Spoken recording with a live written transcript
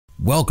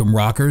Welcome,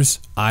 rockers.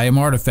 I am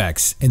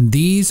RTFX, and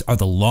these are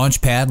the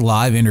Launchpad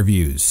Live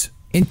interviews.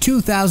 In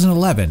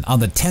 2011, on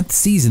the 10th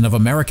season of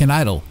American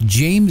Idol,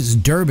 James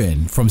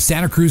Durbin from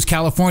Santa Cruz,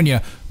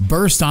 California,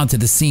 burst onto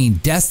the scene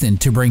destined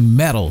to bring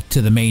metal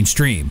to the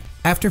mainstream.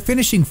 After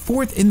finishing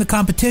 4th in the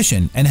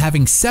competition and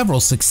having several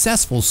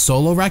successful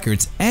solo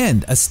records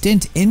and a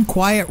stint in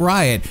Quiet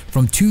Riot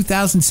from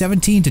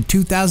 2017 to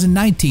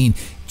 2019,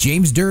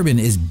 James Durbin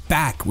is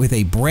back with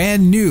a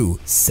brand new,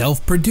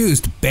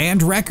 self-produced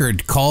band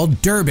record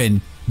called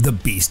Durbin, The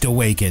Beast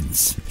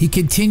Awakens. He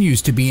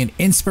continues to be an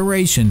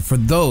inspiration for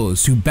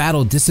those who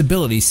battle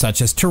disabilities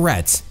such as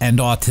Tourette's and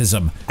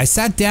autism. I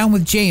sat down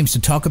with James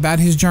to talk about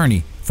his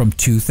journey from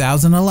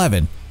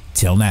 2011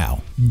 till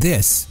now.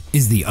 This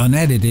is the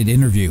unedited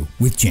interview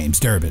with James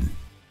Durbin.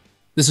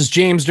 This is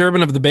James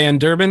Durbin of the band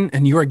Durbin,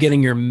 and you are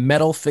getting your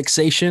metal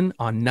fixation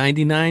on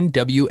 99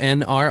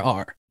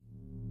 WNRR.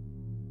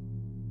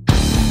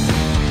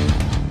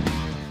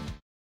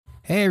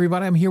 Hey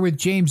everybody, I'm here with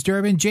James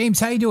Durbin.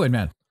 James, how you doing,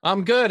 man?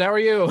 I'm good. How are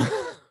you?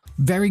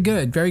 Very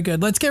good, very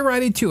good. Let's get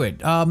right into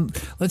it.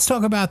 Let's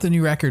talk about the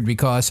new record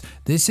because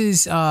this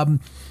is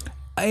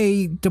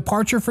a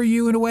departure for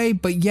you in a way,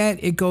 but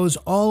yet it goes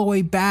all the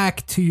way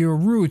back to your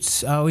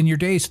roots in your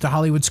days to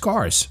Hollywood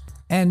Scars.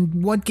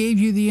 And what gave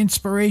you the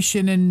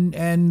inspiration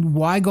and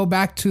why go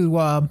back to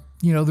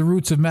the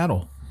roots of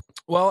metal?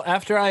 Well,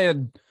 after I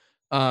had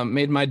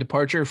made my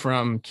departure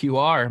from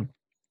QR,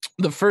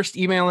 the first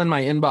email in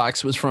my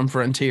inbox was from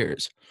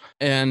Frontiers,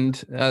 and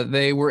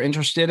they were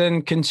interested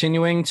in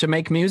continuing to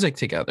make music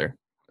together.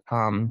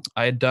 I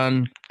had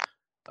done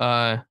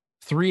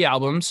 3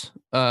 albums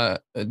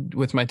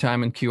with my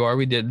time in QR.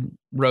 We did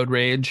Road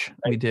Rage.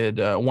 We did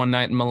One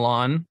Night in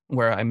Milan,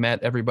 where I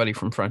met everybody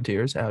from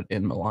Frontiers out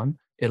in Milan,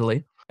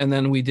 Italy. And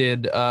then we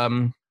did,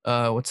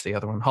 what's the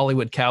other one?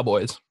 Hollywood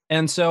Cowboys.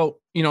 And so,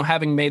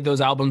 having made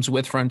those albums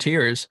with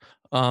Frontiers,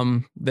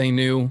 they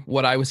knew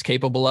what I was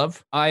capable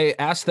of. I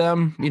asked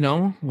them,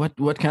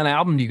 what kind of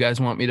album do you guys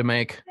want me to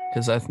make?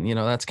 Because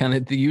that's kind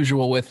of the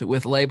usual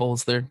with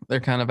labels. They're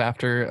kind of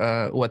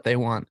after what they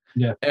want.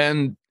 Yeah.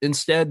 And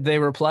instead they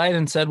replied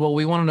and said, well,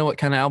 we want to know what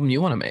kind of album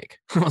you want to make.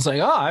 I was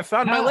like, oh, I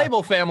found my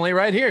label family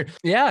right here.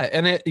 Yeah.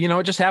 And it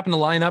just happened to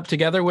line up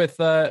together with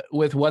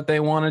what they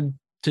wanted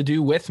to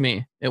do with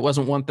me. It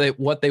wasn't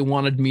what they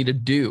wanted me to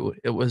do.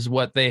 It was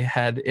what they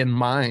had in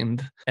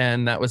mind.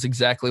 And that was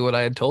exactly what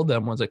I had told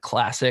them, was a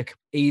classic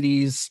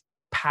 80s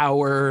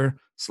power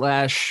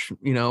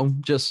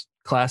 / just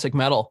classic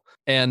metal.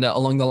 And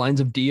along the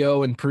lines of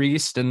Dio and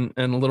Priest and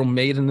a little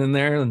Maiden in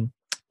there, and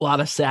a lot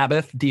of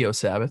Sabbath, Dio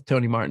Sabbath,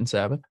 Tony Martin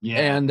Sabbath.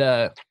 Yeah.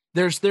 And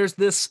there's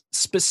this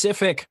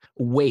specific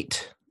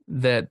weight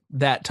that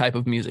type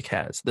of music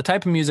has. The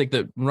type of music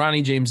that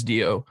Ronnie James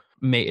Dio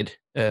made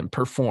and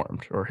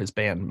performed, or his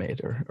band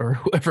made, or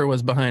whoever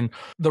was behind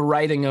the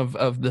writing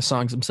of the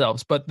songs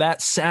themselves. But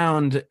that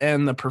sound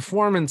and the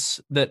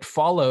performance that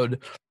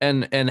followed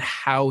and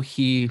how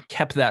he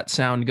kept that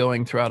sound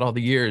going throughout all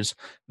the years,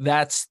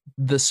 that's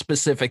the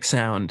specific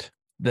sound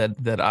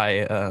that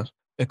I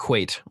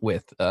equate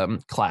with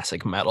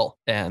classic metal,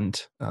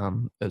 and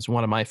is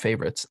one of my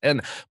favorites.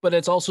 But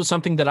it's also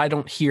something that I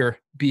don't hear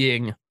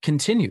being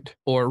continued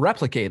or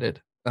replicated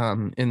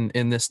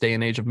in this day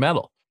and age of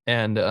metal.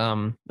 And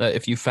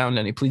if you found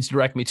any, please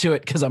direct me to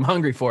it, because I'm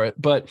hungry for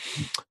it. But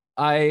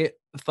I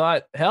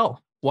thought,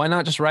 hell, why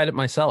not just write it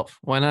myself?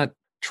 Why not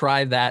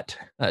try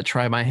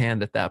my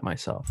hand at that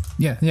myself?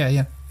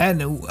 Yeah.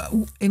 And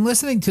in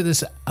listening to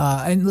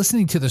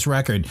this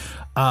record,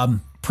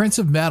 Prince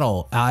of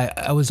Metal,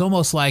 I was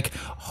almost like,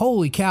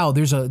 holy cow,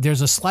 there's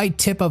a slight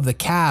tip of the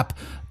cap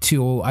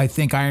to, I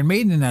think, Iron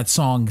Maiden in that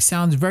song.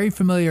 Sounds very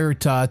familiar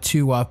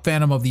to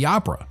Phantom of the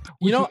Opera.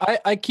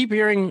 I keep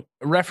hearing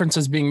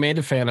references being made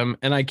to Phantom,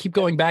 and I keep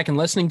going back and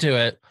listening to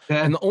it.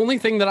 Yeah. And the only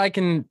thing that I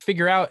can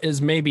figure out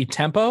is maybe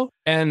tempo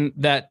and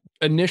that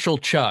initial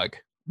chug.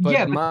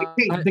 But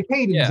the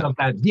cadence of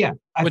that. Yeah.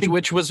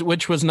 Which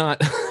was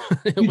not,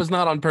 it was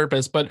not on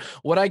purpose. But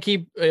what I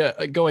keep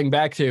going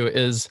back to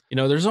is,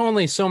 there's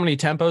only so many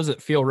tempos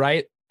that feel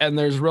right. And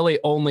there's really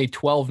only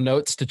 12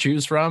 notes to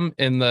choose from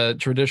in the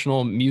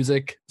traditional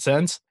music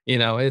sense.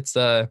 It's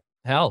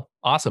hell,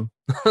 awesome.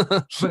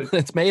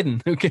 It's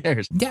Maiden. Who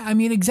cares? Yeah, I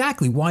mean,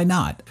 exactly. Why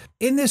not?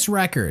 In this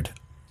record,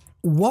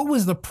 what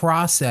was the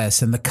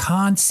process and the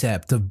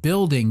concept of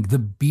building the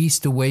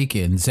Beast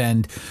Awakens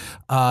and,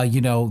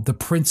 the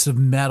Prince of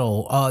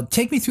Metal?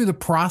 Take me through the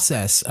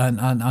process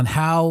on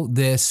how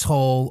this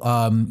whole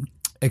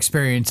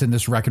experience in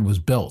this record was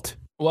built.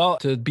 Well,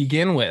 to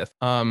begin with,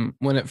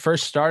 when it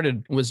first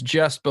started was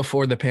just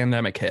before the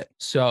pandemic hit.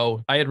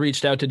 So I had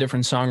reached out to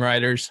different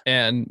songwriters,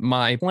 and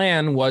my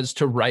plan was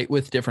to write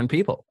with different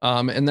people.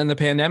 And then the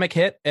pandemic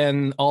hit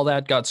and all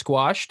that got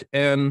squashed.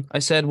 And I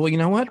said, well, you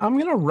know what? I'm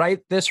going to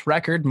write this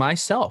record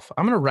myself.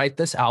 I'm going to write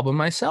this album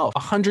myself.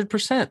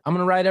 100%. I'm going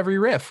to write every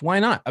riff.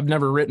 Why not? I've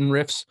never written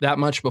riffs that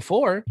much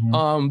before.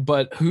 Mm-hmm.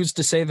 But who's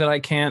to say that I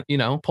can't,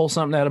 pull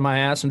something out of my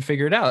ass and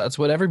figure it out? That's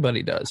what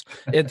everybody does.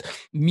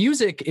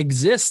 Music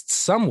exists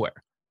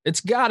somewhere. It's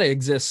got to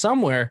exist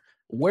somewhere.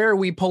 where are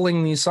we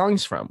pulling these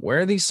songs from? Where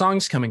are these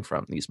songs coming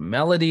from? These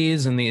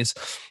melodies and these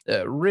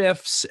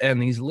riffs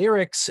and these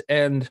lyrics.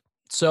 And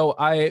so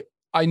I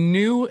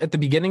knew at the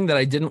beginning that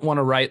I didn't want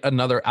to write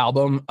another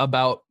album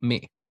about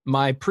me.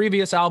 My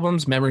previous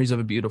albums, Memories of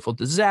a Beautiful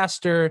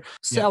Disaster,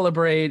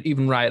 Celebrate,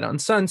 even Riot on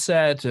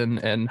Sunset,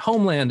 and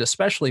Homeland,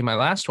 especially my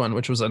last one,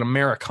 which was an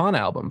Americana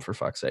album, for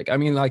fuck's sake. I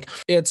mean, like,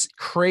 it's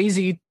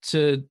crazy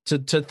to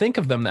think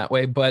of them that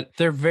way, but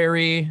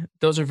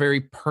those are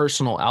very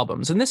personal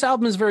albums. And this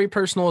album is very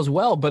personal as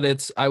well,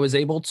 but I was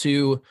able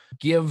to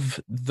give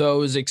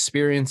those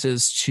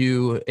experiences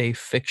to a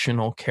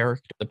fictional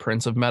character, the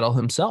Prince of Metal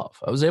himself.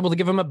 I was able to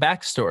give him a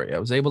backstory. I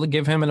was able to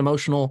give him an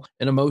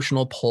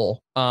emotional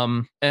pull.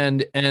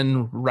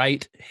 And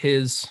write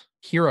his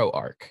hero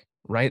arc,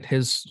 write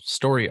his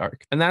story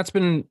arc. And that's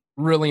been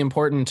really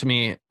important to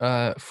me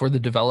for the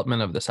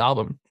development of this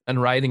album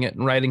and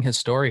writing his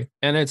story.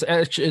 And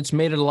it's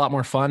made it a lot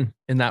more fun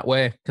in that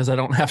way, because I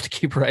don't have to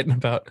keep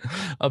writing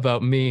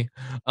about me.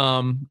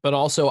 But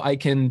also I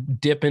can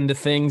dip into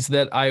things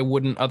that I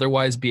wouldn't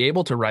otherwise be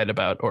able to write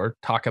about or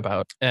talk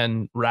about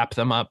and wrap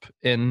them up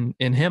in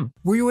him.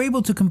 Were you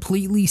able to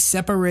completely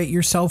separate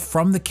yourself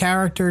from the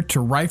character to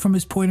write from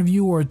his point of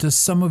view, or does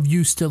some of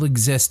you still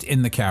exist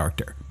in the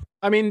character?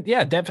 I mean,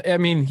 yeah,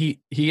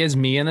 he is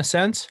me in a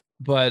sense,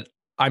 but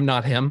I'm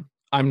not him.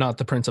 I'm not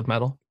the Prince of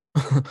Metal.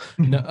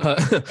 No,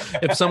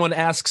 if someone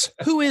asks,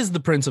 who is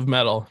the Prince of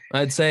Metal?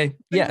 I'd say,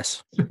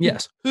 yes.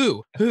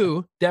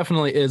 Who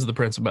definitely is the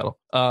Prince of Metal.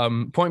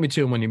 Point me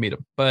to him when you meet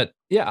him. But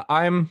yeah,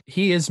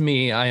 he is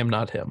me. I am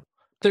not him.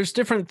 There's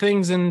different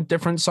things in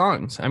different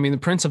songs. I mean, the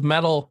Prince of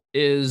Metal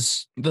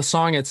the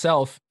song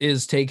itself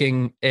is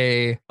taking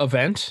a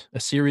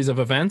series of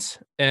events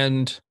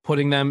and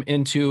putting them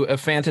into a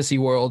fantasy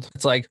world.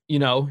 It's like,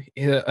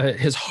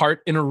 his heart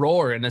in a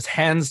roar and his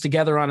hands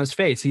together on his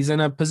face. He's in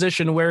a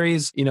position where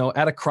he's,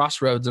 at a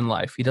crossroads in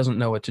life. He doesn't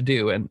know what to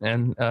do. And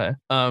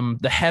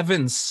the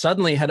heavens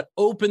suddenly had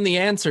opened the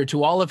answer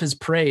to all of his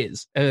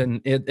praise.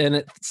 And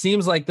it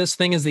seems like this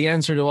thing is the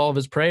answer to all of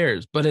his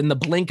prayers. But in the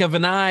blink of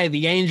an eye,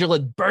 the angel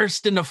had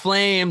burst into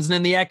flames, and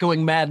in the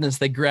echoing madness,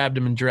 they grabbed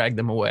him and dragged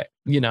them away.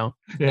 In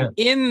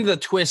the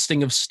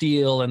twisting of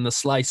steel and the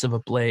slice of a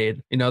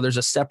blade, there's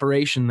a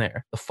separation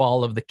there. The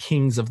fall of the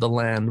kings of the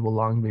land will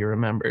long be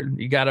remembered.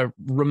 You got to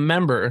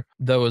remember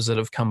those that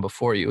have come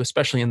before you,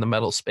 especially in the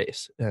metal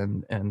space.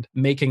 And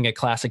making a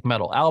classic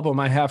metal album,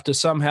 I have to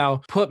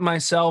somehow put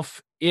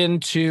myself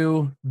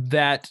into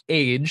that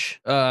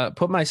age,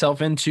 put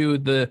myself into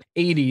the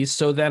 80s.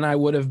 So then I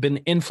would have been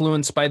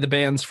influenced by the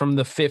bands from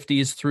the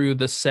 50s through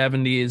the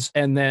 70s.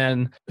 And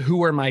then who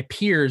were my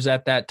peers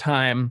at that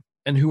time?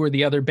 And who are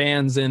the other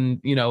bands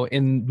in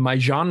my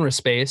genre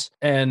space,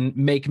 and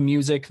make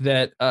music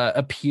that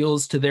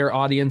appeals to their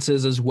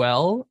audiences as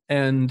well,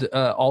 and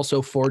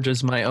also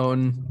forges my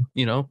own,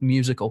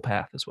 musical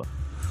path as well.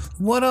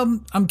 What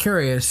I'm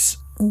curious,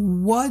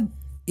 what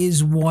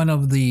is one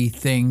of the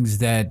things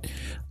that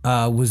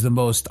was the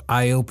most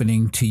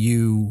eye-opening to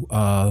you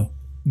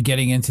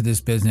getting into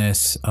this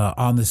business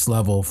on this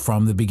level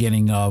from the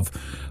beginning of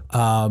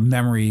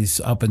Memories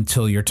up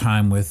until your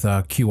time with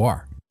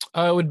QR?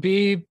 It would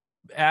be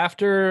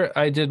after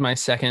I did my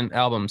second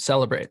album,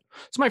 Celebrate.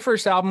 So my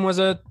first album was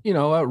a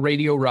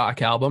radio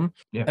rock album.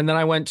 Yeah. And then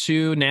I went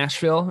to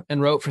Nashville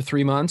and wrote for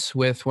 3 months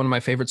with one of my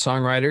favorite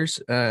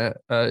songwriters,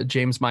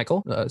 James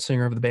Michael,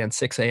 singer of the band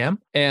 6 a.m.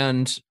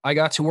 And I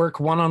got to work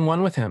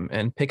one-on-one with him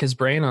and pick his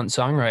brain on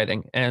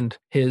songwriting and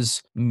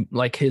his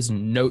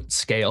note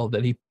scale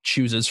that he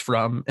chooses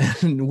from,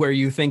 and where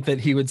you think that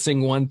he would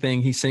sing one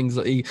thing,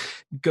 he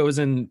goes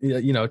in,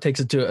 takes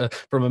it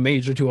from a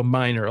major to a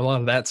minor, a lot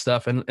of that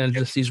stuff. And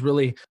just these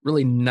really,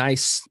 really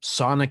nice,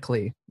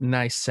 sonically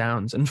nice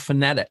sounds and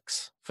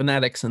phonetics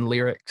and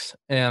lyrics.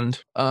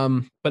 And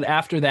but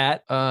after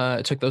that,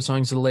 I took those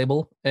songs to the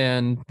label,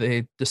 and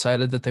they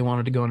decided that they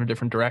wanted to go in a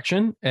different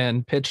direction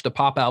and pitched a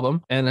pop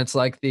album. And it's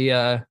like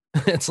the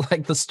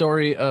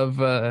story of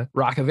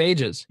Rock of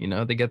Ages.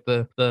 They get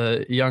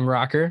the young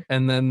rocker,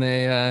 and then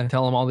they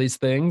tell him all these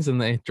things,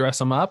 and they dress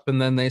him up,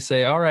 and then they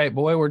say, all right,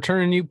 boy, we're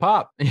turning you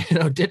pop.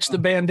 Ditch the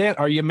bandana.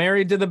 Are you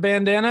married to the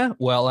bandana?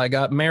 Well, I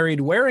got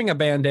married wearing a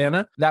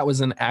bandana. That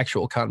was an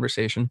actual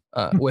conversation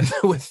with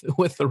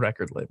the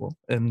record label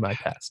in my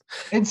past.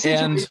 Yes,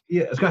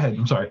 go ahead.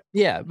 I'm sorry.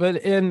 Yeah, but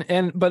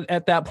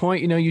at that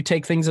point, you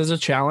take things as a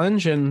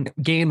challenge and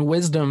gain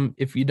wisdom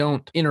if you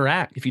don't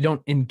interact, if you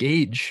don't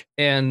engage.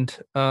 And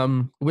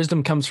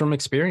wisdom comes from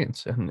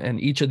experience, and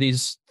each of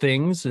these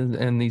things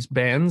and these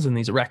bands and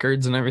these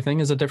records and everything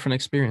is a different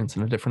experience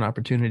and a different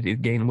opportunity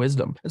to gain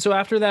wisdom. And so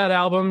after that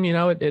album,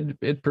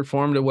 it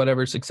performed at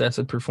whatever success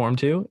it performed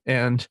to.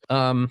 And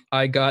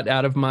I got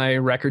out of my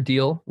record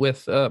deal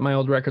with my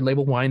old record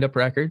label, Wind Up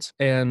Records.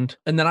 And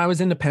then I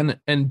was independent,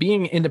 and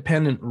being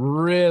independent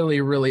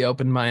really, really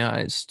opened my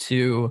eyes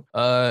to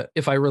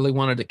if I really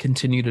wanted to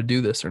continue to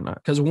do this or not.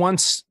 Because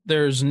once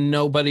there's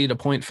nobody to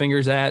point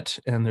fingers at,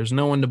 and there's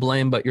no one one to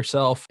blame but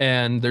yourself,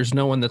 and there's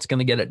no one that's going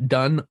to get it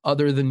done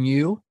other than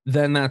you,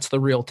 then that's the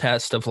real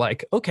test of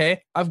like,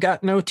 okay, I've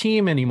got no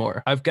team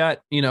anymore. I've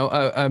got,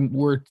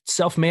 we're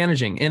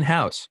self-managing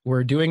in-house.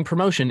 We're doing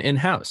promotion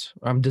in-house.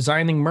 I'm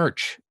designing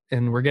merch,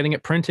 and we're getting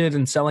it printed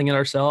and selling it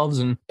ourselves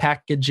and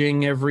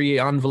packaging every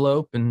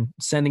envelope and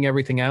sending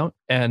everything out.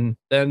 And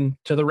then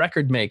to the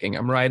record making,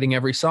 I'm writing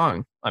every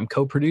song. I'm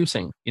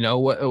co-producing.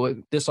 What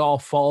this all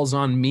falls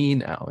on me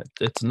now.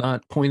 It's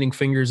not pointing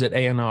fingers at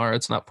A&R.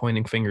 It's not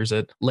pointing fingers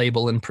at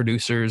label and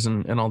producers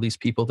and all these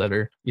people that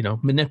are,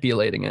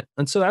 manipulating it.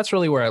 And so that's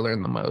really where I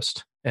learned the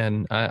most.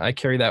 And I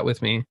carry that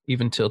with me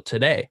even till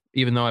today.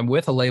 Even though I'm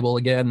with a label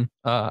again,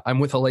 I'm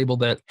with a label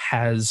that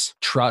has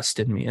trust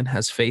in me and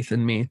has faith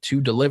in me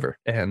to deliver.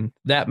 And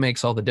that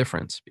makes all the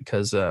difference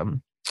because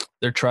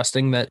they're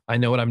trusting that I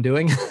know what I'm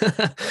doing.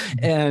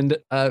 And,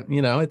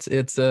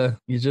 it's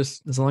you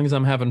just, as long as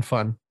I'm having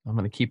fun, I'm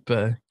going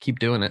to keep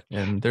doing it.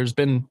 And there's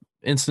been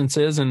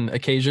instances and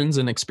occasions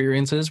and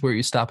experiences where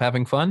you stop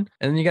having fun,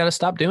 and then you got to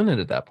stop doing it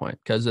at that point,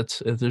 because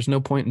there's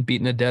no point in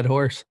beating a dead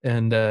horse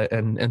and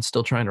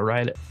still trying to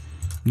ride it.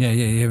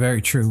 Yeah,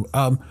 very true.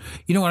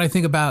 When I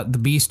think about the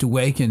Beast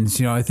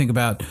Awakens, I think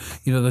about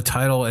the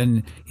title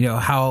and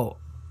how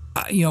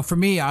for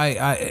me,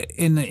 I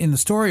in the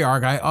story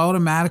arc, I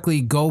automatically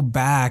go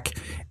back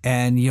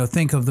and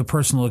think of the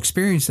personal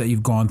experience that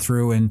you've gone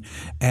through and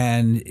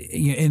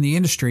in the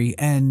industry,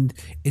 and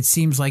it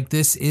seems like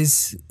this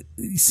is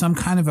some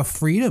kind of a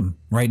freedom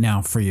right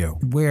now for you,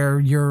 where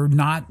you're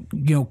not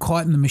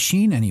caught in the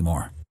machine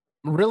anymore.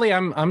 Really,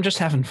 I'm just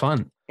having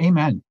fun.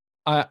 Amen.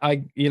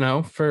 I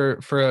for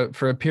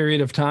a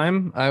period of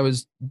time, I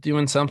was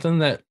doing something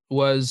that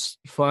was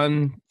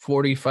fun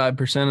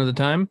 45% of the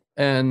time,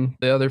 and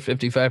the other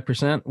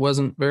 55%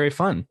 wasn't very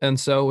fun. And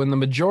so in the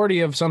majority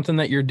of something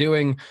that you're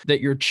doing,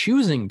 that you're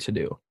choosing to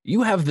do,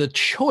 you have the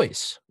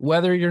choice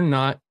whether or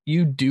not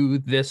you do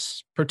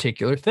this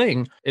particular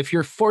thing. If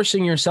you're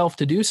forcing yourself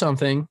to do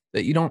something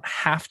that you don't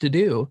have to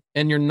do,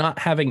 and you're not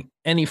having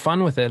any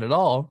fun with it at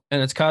all,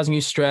 and it's causing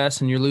you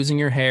stress and you're losing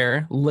your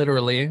hair,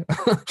 literally.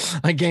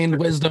 I gained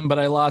wisdom, but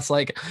I lost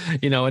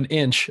an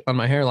inch on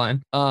my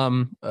hairline,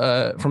 from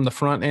the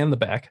front and the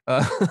back.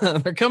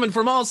 They're coming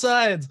from all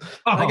sides.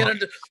 I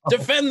gotta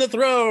defend the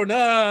throne.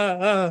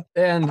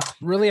 And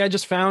really, I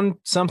just found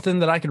something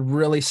that I could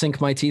really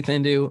sink my teeth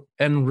into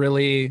and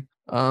really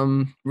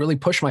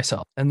push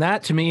myself. And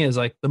that to me is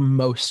like the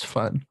most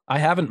fun. I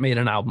haven't made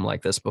an album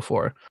like this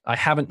before. I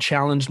haven't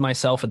challenged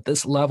myself at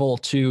this level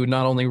to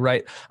not only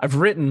write, I've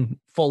written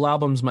full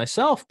albums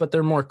myself, but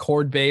they're more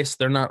chord based.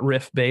 They're not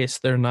riff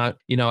based. They're not,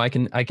 I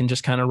can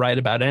just kind of write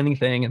about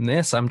anything. And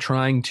this, I'm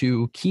trying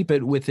to keep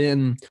it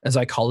within, as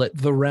I call it,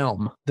 the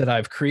realm that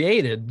I've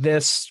created,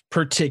 this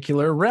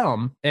particular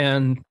realm.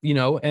 And,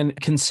 and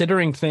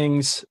considering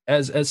things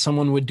as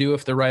someone would do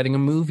if they're writing a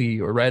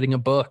movie or writing a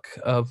book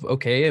of,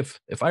 okay, if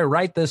I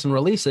write this and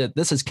release it,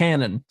 this is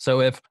canon.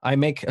 So if I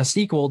make a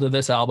sequel to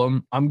this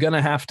album, I'm going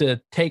to have to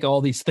take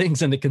all these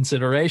things into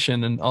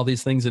consideration and all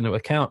these things into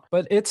account.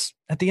 But it's,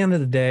 at the end of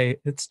the day,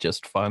 it's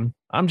just fun.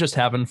 I'm just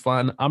having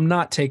fun. I'm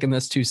not taking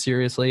this too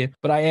seriously,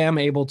 but I am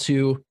able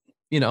to,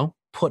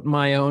 put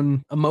my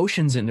own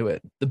emotions into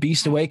it. The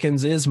Beast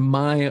Awakens is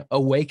my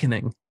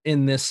awakening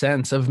in this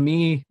sense of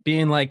me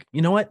being like,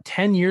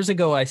 10 years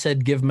ago, I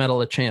said, give metal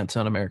a chance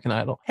on American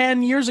Idol.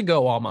 10 years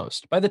ago,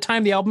 almost. By the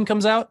time the album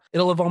comes out,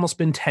 it'll have almost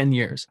been 10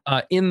 years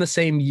in the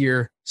same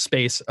year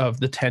space of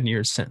the 10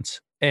 years since.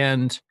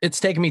 And it's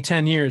taken me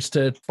 10 years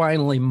to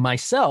finally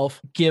myself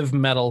give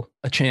metal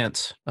a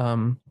chance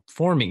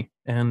for me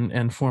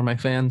and for my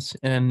fans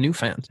and new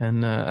fans.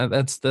 And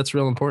that's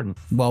real important.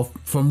 Well,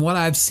 from what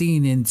I've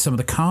seen in some of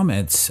the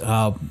comments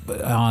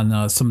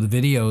on some of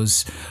the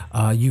videos,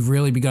 you've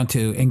really begun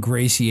to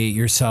ingratiate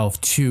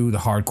yourself to the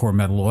hardcore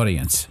metal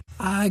audience.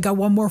 I got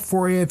one more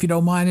for you, if you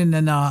don't mind, and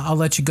then I'll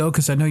let you go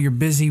because I know you're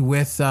busy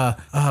with the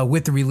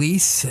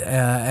release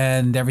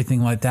and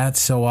everything like that.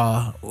 So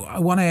I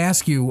want to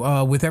ask you,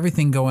 with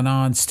everything going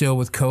on still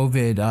with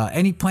COVID,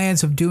 any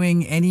plans of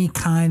doing any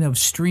kind of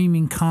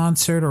streaming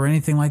concert or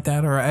anything like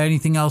that, or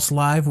anything else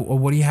live? Or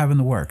what do you have in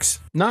the works?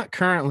 Not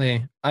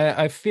currently.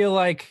 I feel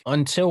like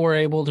until we're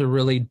able to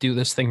really do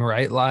this thing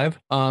right live,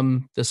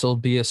 this will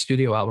be a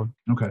studio album.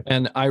 Okay.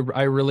 And I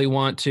really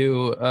want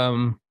to,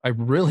 I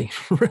really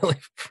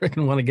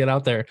freaking want to get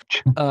out there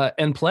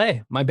and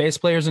play. My bass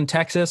player's in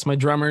Texas. My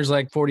drummer's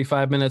like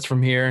 45 minutes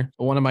from here.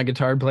 One of my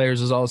guitar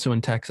players is also in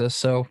Texas.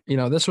 So,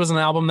 this was an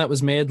album that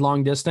was made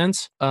long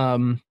distance.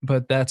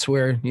 But that's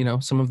where,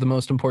 some of the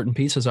most important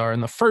pieces are.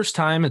 And the first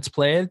time it's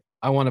played,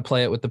 I want to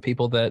play it with the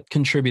people that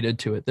contributed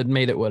to it, that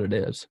made it what it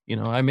is.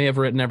 I may have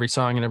written every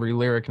song and every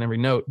lyric and every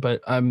note,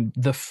 but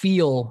the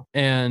feel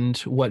and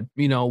what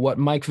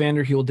Mike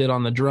Vanderheel did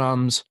on the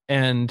drums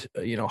and,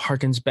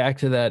 harkens back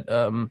to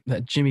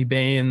that Jimmy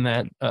Bain,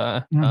 that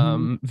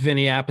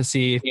Vinny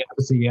Appice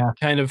yeah.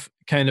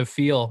 kind of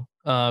feel.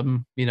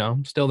 You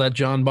know, still that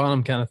John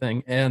Bonham kind of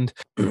thing. And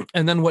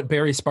then what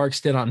Barry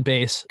Sparks did on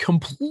bass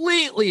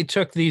completely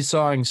took these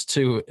songs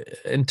to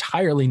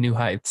entirely new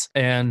heights.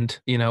 And,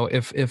 you know,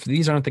 if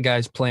these aren't the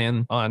guys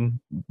playing on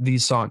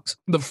these songs,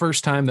 the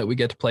first time that we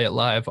get to play it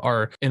live,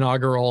 our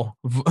inaugural,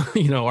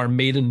 you know, our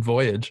maiden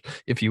voyage,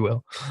 if you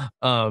will,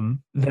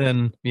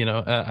 then, you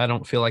know, I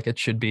don't feel like it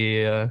should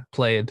be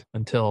played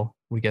until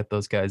we get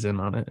those guys in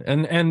on it.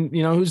 And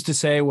you know, who's to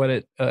say what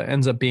it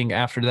ends up being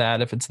after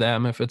that, if it's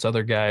them, if it's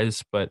other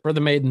guys. But for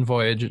the maiden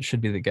voyage, it should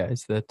be the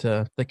guys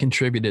that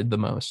contributed the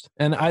most.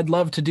 And I'd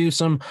love to do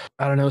some,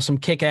 I don't know, some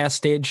kick-ass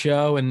stage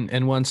show.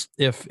 And once,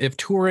 if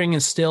touring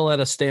is still at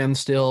a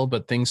standstill,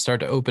 but things start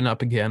to open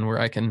up again, where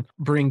I can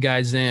bring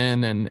guys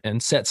in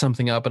and set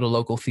something up at a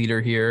local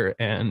theater here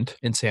and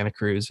in Santa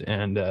Cruz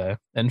and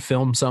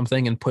film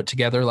something and put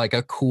together like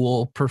a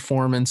cool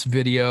performance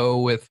video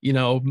with, you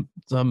know,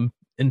 some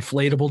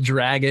inflatable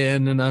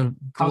dragon and a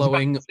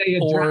glowing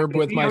orb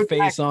with my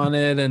face on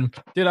it. And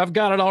dude, I've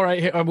got it all right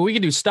here. I mean, we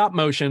can do stop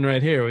motion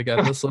right here. We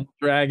got this little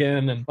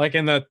dragon, and like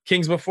in the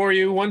Kings Before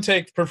You one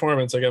take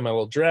performance, I got my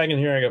little dragon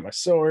here. I got my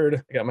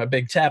sword. I got my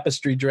big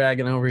tapestry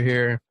dragon over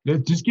here.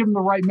 Just give them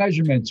the right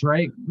measurements,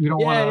 right? We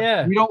don't want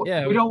to.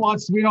 We don't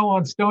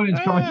want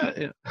Stonehenge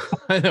coming.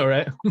 I know,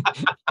 right?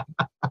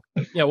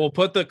 Yeah, we'll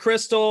put the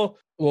crystal.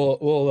 We'll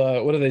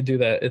what do they do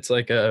that? It's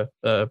like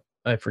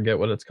I forget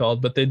what it's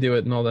called, but they do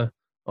it in all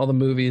the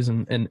movies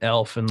and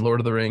Elf and Lord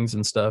of the Rings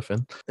and stuff.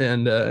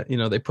 And you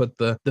know, they put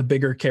the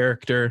bigger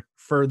character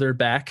further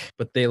back,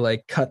 but they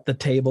like cut the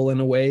table in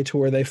a way to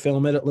where they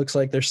film it. It looks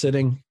like they're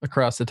sitting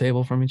across the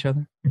table from each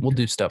other. We'll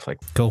do stuff like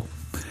that. Cool.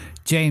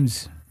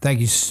 James, thank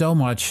you so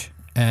much,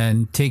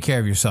 and take care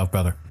of yourself,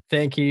 brother.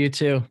 Thank you. You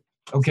too.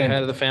 Okay. Say hi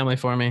to the family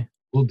for me.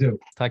 Will do.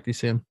 Talk to you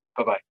soon.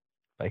 Bye-bye.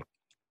 Bye.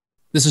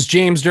 This is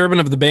James Durbin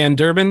of the band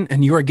Durbin,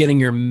 and you are getting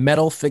your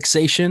metal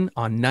fixation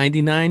on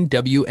 99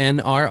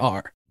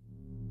 WNRR.